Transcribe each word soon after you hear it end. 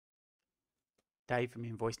Dave from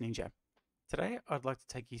Invoice Ninja. Today I'd like to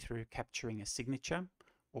take you through capturing a signature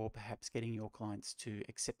or perhaps getting your clients to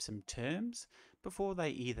accept some terms before they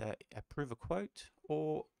either approve a quote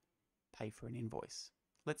or pay for an invoice.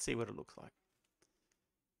 Let's see what it looks like.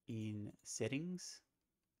 In Settings,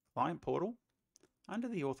 Client Portal, under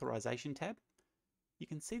the Authorization tab, you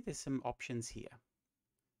can see there's some options here.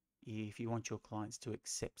 If you want your clients to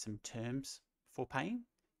accept some terms for paying,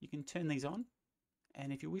 you can turn these on.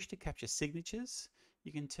 And if you wish to capture signatures,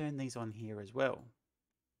 you can turn these on here as well.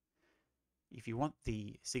 If you want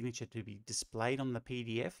the signature to be displayed on the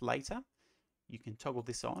PDF later, you can toggle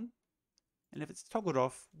this on. And if it's toggled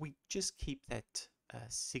off, we just keep that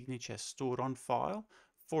signature stored on file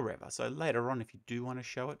forever. So later on, if you do want to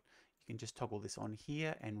show it, you can just toggle this on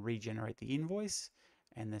here and regenerate the invoice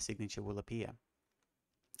and the signature will appear.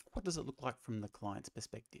 What does it look like from the client's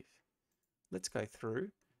perspective? Let's go through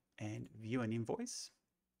and view an invoice.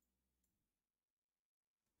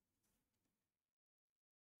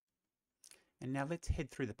 And now let's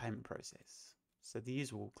head through the payment process. So the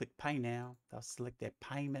user will click Pay Now, they'll select their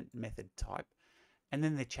payment method type, and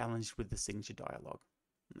then they're challenged with the signature dialog.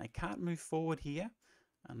 And they can't move forward here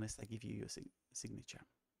unless they give you your signature.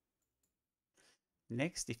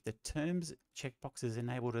 Next, if the terms checkbox is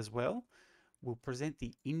enabled as well, we'll present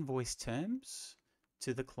the invoice terms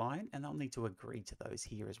to the client and they'll need to agree to those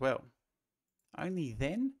here as well. Only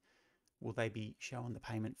then will they be shown the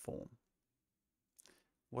payment form.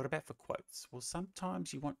 What about for quotes? Well,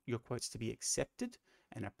 sometimes you want your quotes to be accepted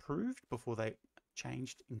and approved before they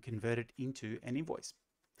changed and converted into an invoice.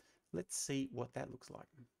 Let's see what that looks like.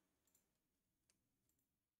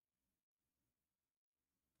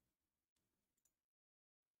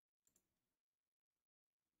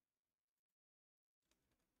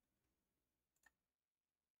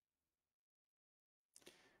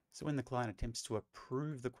 So when the client attempts to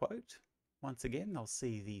approve the quote, once again, they'll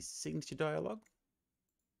see the signature dialog.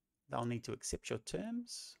 They'll need to accept your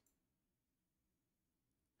terms.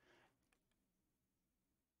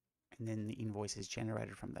 And then the invoice is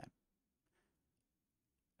generated from that.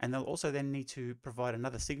 And they'll also then need to provide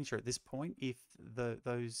another signature at this point if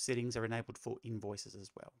those settings are enabled for invoices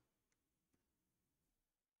as well.